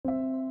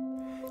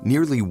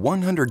Nearly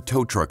 100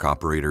 tow truck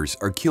operators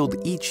are killed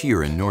each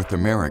year in North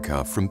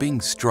America from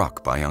being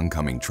struck by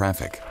oncoming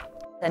traffic.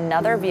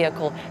 Another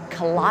vehicle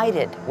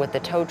collided with the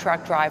tow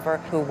truck driver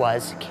who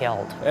was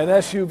killed. An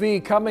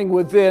SUV coming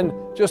within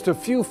just a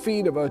few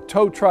feet of a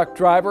tow truck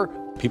driver.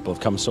 People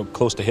have come so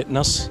close to hitting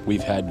us.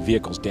 We've had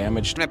vehicles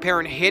damaged. An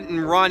apparent hit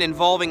and run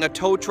involving a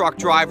tow truck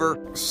driver.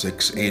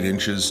 6-8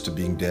 inches to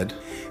being dead.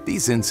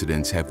 These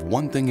incidents have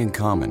one thing in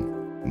common.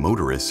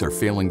 Motorists are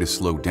failing to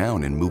slow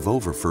down and move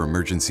over for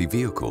emergency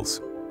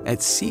vehicles. At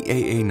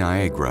CAA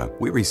Niagara,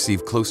 we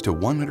receive close to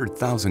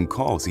 100,000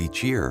 calls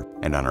each year,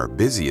 and on our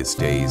busiest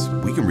days,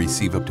 we can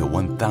receive up to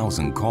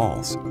 1,000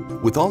 calls.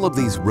 With all of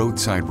these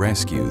roadside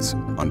rescues,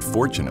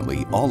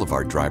 unfortunately, all of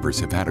our drivers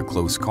have had a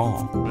close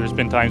call. There's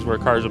been times where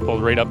cars have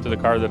pulled right up to the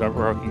car that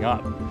we're hooking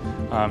up,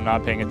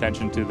 not paying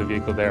attention to the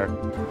vehicle there.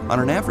 On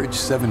an average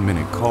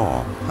 7-minute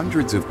call,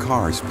 hundreds of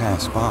cars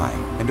pass by,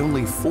 and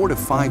only 4 to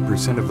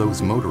 5% of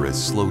those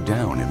motorists slow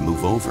down and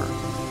move over.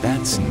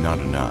 That's not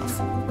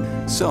enough.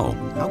 So,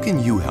 how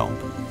can you help?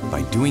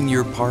 By doing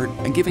your part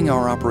and giving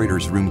our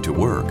operators room to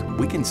work,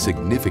 we can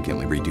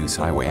significantly reduce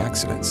highway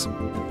accidents.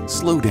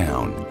 Slow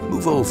down,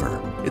 move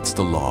over, it's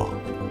the law.